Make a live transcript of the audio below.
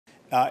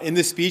In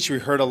this speech, we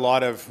heard a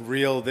lot of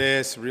real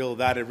this, real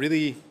that. It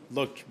really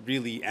looked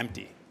really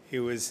empty.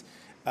 It was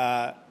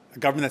a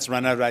government that's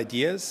run out of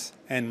ideas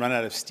and run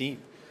out of steam.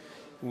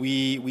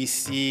 We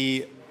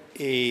see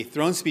a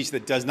throne speech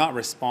that does not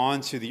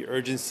respond to the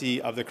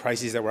urgency of the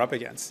crises that we're up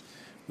against.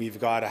 We've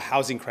got a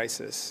housing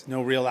crisis,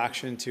 no real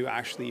action to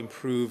actually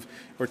improve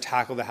or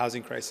tackle the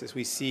housing crisis.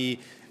 We see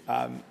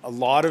a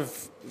lot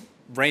of,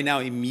 right now,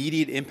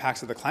 immediate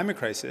impacts of the climate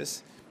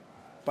crisis,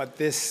 but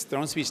this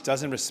throne speech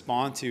doesn't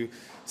respond to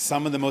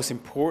some of the most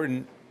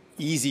important,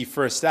 easy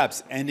first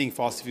steps, ending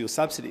fossil fuel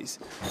subsidies.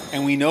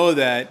 And we know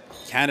that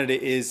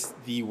Canada is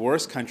the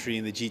worst country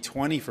in the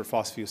G20 for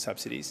fossil fuel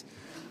subsidies.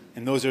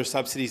 And those are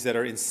subsidies that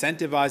are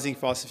incentivizing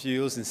fossil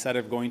fuels instead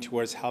of going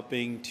towards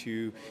helping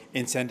to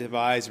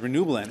incentivize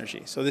renewable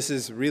energy. So this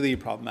is really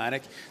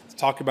problematic. To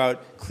talk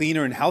about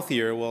cleaner and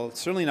healthier, well, it's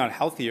certainly not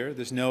healthier.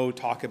 There's no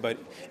talk about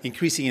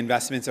increasing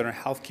investments in our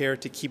healthcare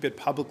to keep it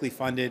publicly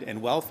funded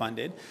and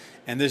well-funded.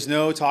 And there's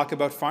no talk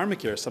about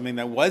pharmacare, something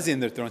that was in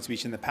their throne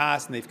speech in the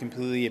past and they've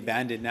completely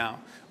abandoned now.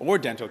 Or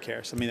dental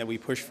care, something that we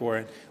pushed for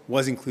and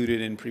was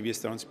included in previous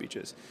throne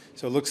speeches.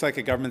 So it looks like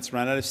a government's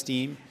run out of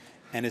steam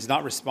and is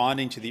not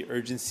responding to the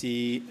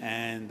urgency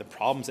and the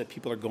problems that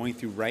people are going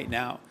through right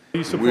now.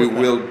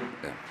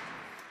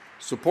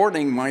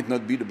 Supporting might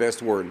not be the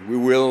best word. We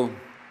will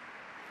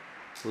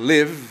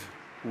live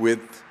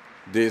with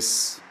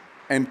this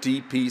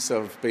empty piece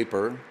of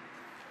paper,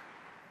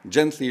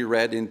 gently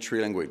read in 3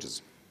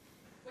 languages.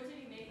 What did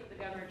you make of the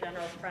Governor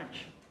General's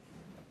French?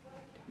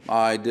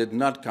 I did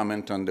not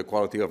comment on the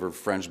quality of her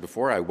French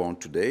before. I won't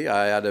today.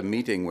 I had a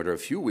meeting with her a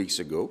few weeks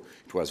ago.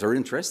 It was very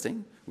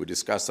interesting. We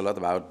discussed a lot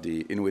about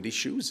the Inuit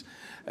issues,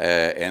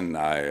 and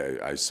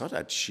I saw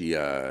that she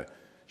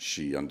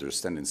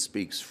understands and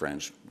speaks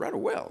French rather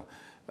well.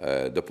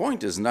 The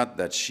point is not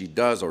that she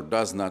does or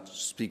does not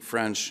speak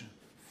French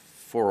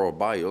for or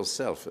by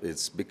herself.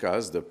 It's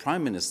because the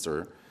Prime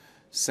Minister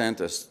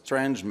sent a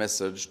strange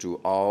message to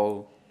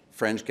all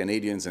French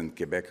Canadians and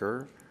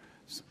Quebécois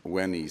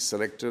when he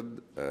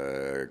selected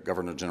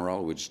Governor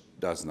General, who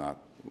does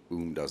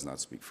not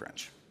speak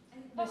French.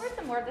 What were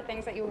some more of the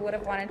things that you would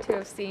have wanted to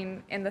have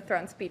seen in the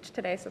throne speech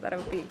today so that it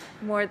would be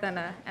more than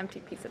an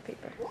empty piece of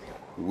paper?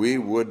 We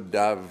would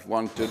have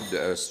wanted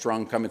a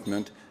strong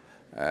commitment.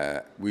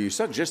 We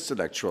suggested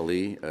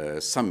actually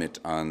a summit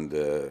on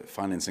the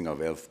financing of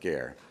health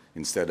care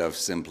instead of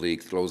simply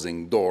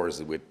closing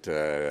doors with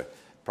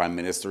prime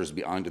ministers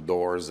behind the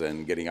doors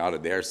and getting out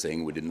of there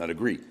saying we did not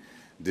agree.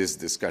 This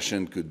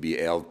discussion could be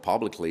held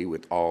publicly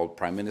with all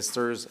prime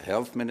ministers,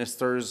 health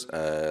ministers,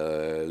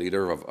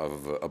 leader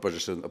of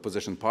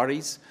opposition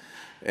parties,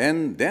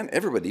 and then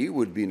everybody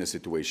would be in a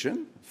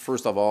situation,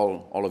 first of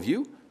all of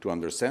you, to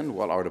understand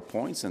what are the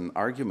points and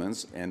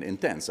arguments and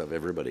intents of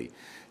everybody.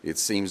 It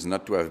seems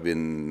not to have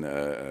been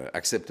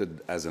accepted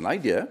as an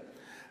idea,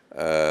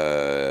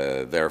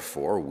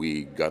 therefore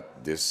we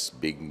got this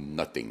big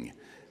nothing.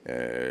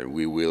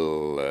 We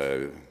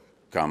will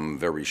come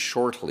very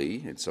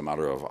shortly, it's a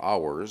matter of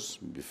hours,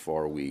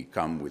 before we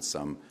come with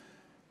some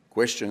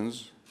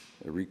questions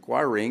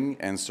requiring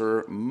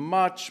answer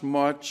much,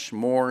 much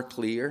more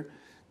clear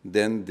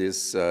than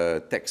this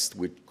text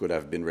which could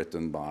have been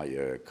written by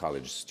a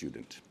college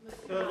student.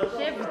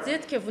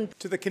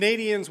 To the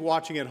Canadians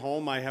watching at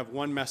home, I have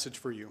one message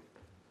for you.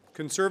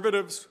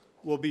 Conservatives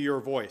will be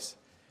your voice.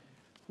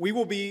 We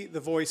will be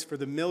the voice for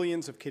the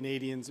millions of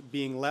Canadians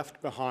being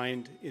left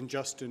behind in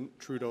Justin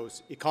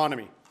Trudeau's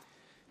economy.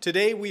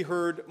 Today, we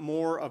heard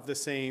more of the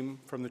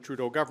same from the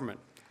Trudeau government.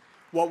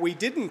 What we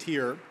didn't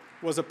hear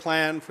was a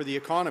plan for the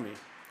economy,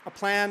 a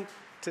plan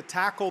to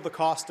tackle the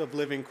cost of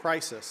living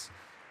crisis.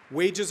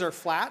 Wages are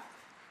flat,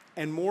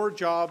 and more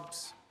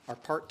jobs are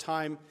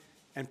part-time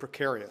and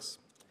precarious.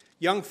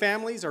 Young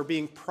families are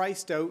being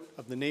priced out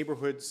of the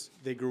neighborhoods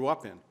they grew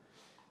up in.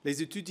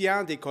 Les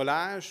étudiants des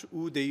collèges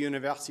ou des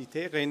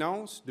universités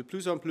renoncent de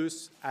plus en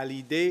plus à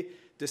l'idée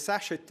de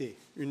s'acheter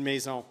une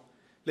maison.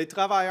 Les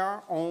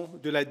travailleurs ont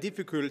de la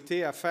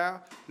difficulté à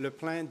faire le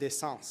plein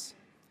d'essence.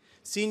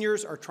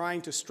 Seniors are trying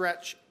to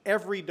stretch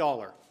every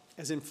dollar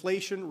as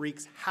inflation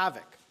wreaks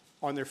havoc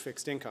on their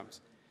fixed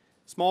incomes.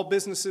 Small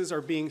businesses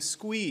are being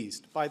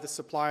squeezed by the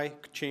supply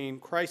chain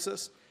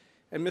crisis,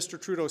 and Mr.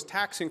 Trudeau's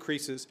tax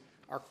increases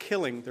are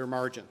killing their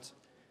margins.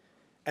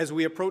 As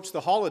we approach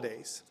the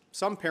holidays,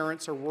 some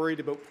parents are worried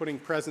about putting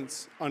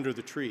presents under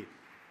the tree.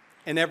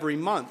 And every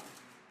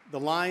month, the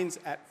lines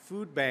at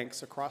food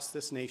banks across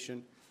this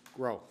nation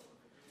grow.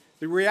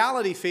 The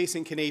reality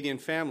facing Canadian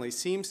families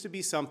seems to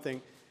be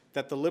something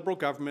that the Liberal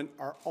government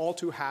are all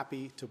too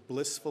happy to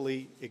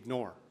blissfully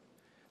ignore.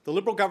 The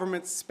Liberal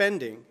government's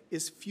spending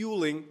is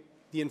fueling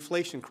the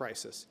inflation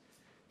crisis.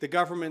 The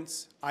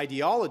government's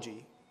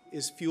ideology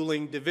is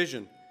fueling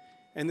division,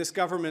 and this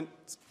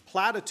government's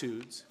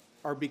platitudes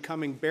are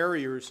becoming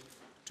barriers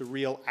to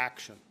real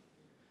action.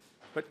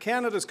 But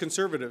Canada's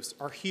Conservatives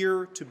are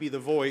here to be the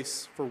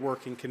voice for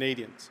working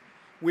Canadians.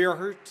 We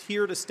are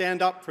here to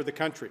stand up for the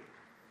country.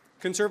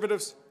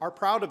 Conservatives are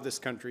proud of this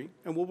country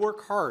and will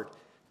work hard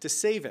to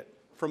save it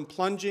from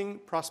plunging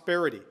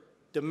prosperity,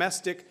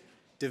 domestic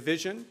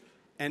division,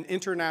 and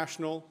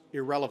international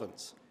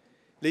irrelevance.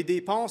 Les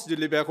dépenses des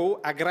libéraux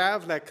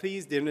aggravent la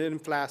crise de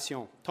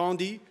l'inflation,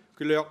 tandis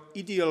que leur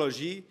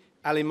idéologie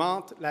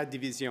alimente la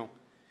division.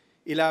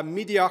 Et la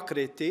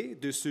médiocrité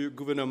de ce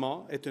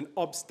gouvernement est un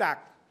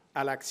obstacle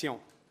à l'action.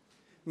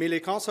 Mais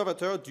les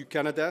conservateurs du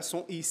Canada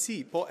sont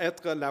ici pour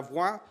être la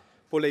voix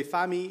pour les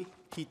familles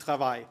qui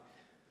travaillent.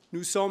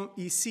 Nous sommes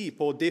ici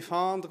pour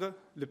défendre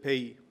le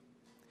pays.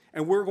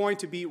 And we're going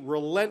to be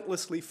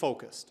relentlessly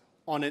focused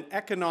on an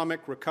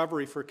economic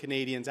recovery for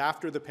Canadians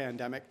after the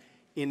pandemic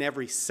in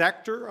every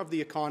sector of the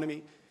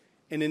economy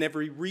and in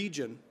every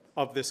region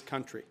of this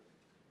country.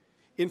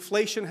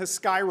 Inflation has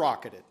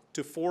skyrocketed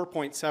to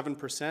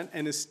 4.7%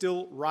 and is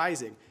still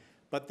rising,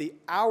 but the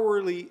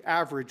hourly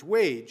average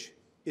wage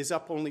is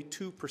up only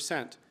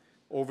 2%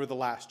 over the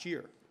last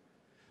year.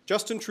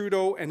 Justin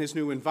Trudeau and his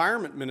new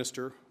environment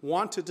minister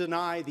want to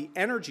deny the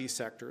energy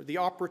sector the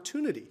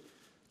opportunity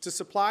to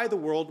supply the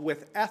world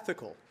with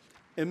ethical,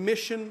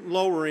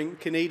 emission-lowering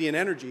Canadian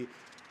energy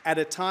at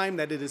a time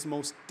that it is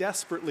most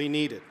desperately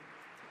needed.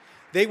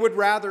 They would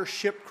rather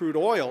ship crude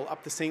oil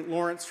up the St.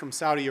 Lawrence from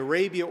Saudi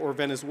Arabia or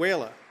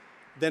Venezuela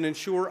than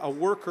ensure a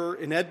worker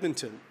in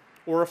Edmonton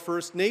or a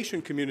First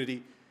Nation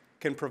community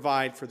can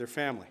provide for their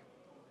family.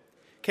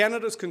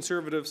 Canada's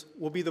Conservatives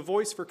will be the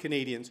voice for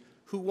Canadians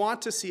who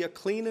want to see a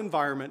clean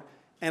environment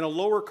and a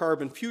lower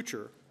carbon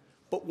future,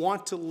 but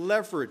want to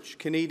leverage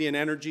Canadian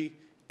energy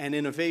and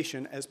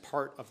innovation as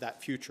part of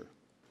that future.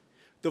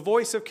 The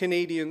voice of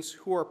Canadians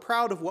who are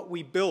proud of what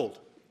we build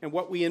and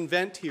what we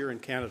invent here in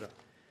Canada,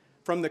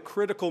 from the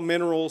critical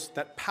minerals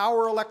that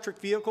power electric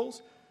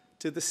vehicles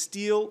to the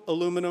steel,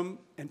 aluminum,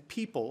 and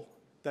people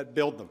that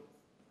build them.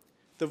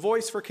 The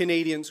voice for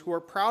Canadians who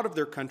are proud of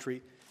their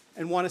country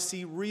and want to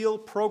see real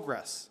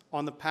progress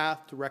on the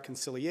path to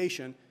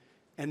reconciliation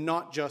and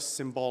not just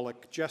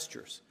symbolic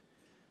gestures.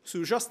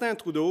 Sous Justin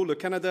Trudeau, le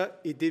Canada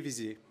est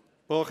divisé.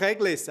 Pour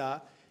régler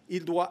ça,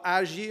 il doit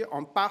agir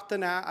en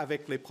partenariat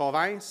avec les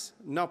provinces,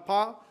 non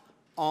pas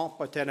en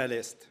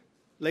paternaliste.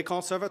 Les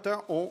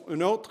conservateurs ont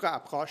une autre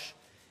approche,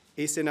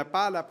 et ce n'est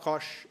pas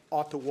l'approche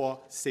Ottawa,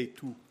 c'est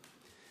tout.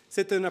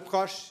 C'est une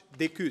approche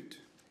d'écoute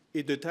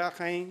et de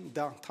terrain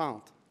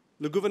d'entente.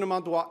 Le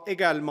gouvernement doit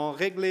également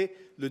régler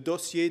le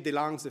dossier des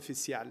langues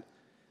officielles.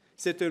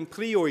 C'est une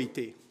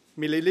priorité,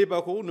 mais les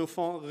libéraux ne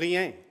font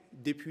rien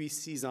depuis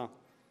 6 ans.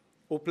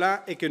 Au plan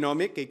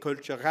économique et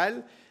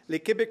culturel, les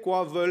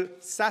Québécois veulent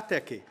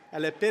s'attaquer à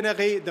la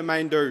pénurie de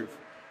main-d'œuvre,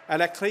 à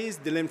la crise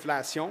de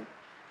l'inflation,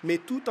 mais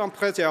tout en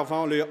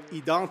préservant leur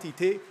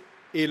identité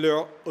et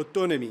leur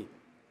autonomie.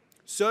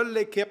 Seule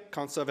l'équipe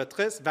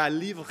conservatrice va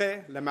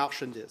livrer la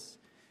marchandise.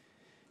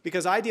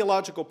 Because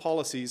ideological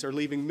policies are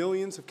leaving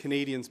millions of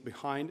Canadians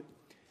behind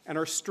and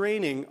are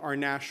straining our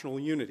national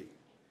unity.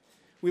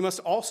 We must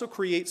also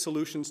create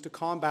solutions to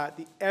combat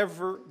the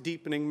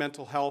ever-deepening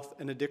mental health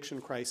and addiction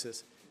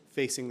crisis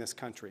facing this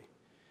country.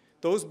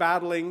 Those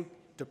battling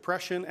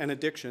depression and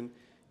addiction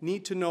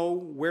need to know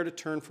where to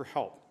turn for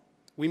help.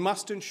 We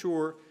must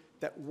ensure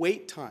that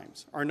wait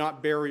times are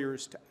not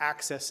barriers to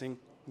accessing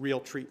real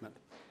treatment.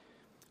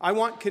 I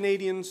want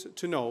Canadians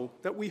to know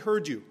that we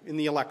heard you in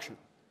the election.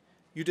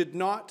 You did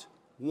not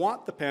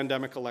want the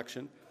pandemic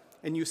election,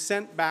 and you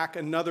sent back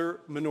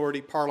another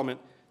minority parliament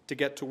to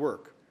get to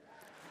work.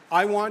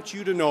 I want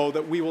you to know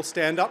that we will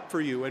stand up for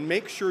you and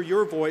make sure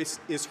your voice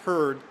is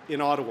heard in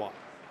Ottawa.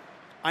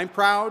 I'm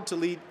proud to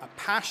lead a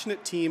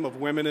passionate team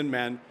of women and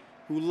men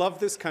who love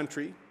this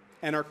country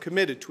and are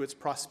committed to its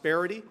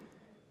prosperity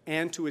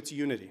and to its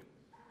unity.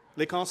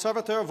 Les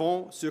conservateurs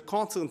vont se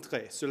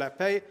concentrer sur la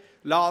paix,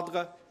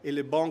 l'ordre et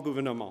le bon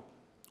gouvernement.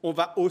 On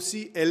va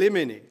aussi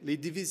éliminer les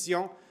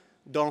divisions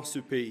dans ce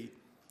pays.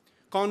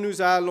 Quand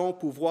nous allons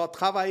pouvoir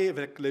travailler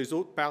avec les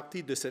autres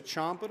partis de cette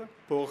Chambre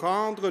pour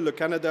rendre le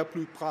Canada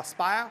plus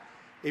prospère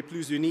et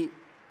plus uni,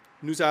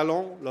 nous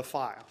allons le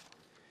faire.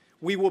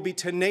 We will be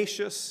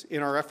tenacious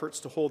in our efforts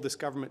to hold this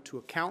government to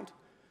account,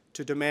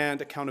 to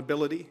demand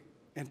accountability,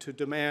 and to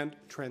demand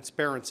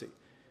transparency.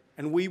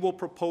 And we will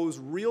propose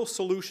real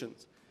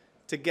solutions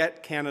to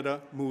get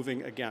Canada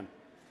moving again.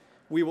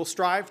 We will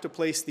strive to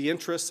place the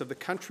interests of the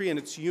country and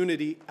its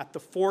unity at the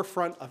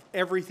forefront of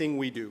everything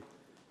we do.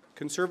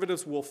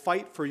 Conservatives will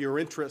fight for your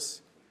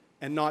interests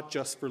and not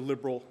just for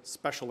Liberal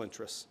special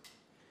interests.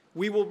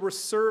 We will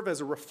serve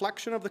as a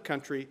reflection of the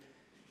country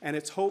and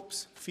its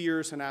hopes,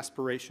 fears, and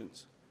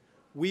aspirations.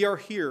 We are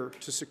here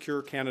to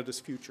secure Canada's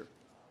future.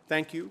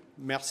 Thank you.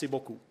 Merci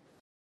beaucoup.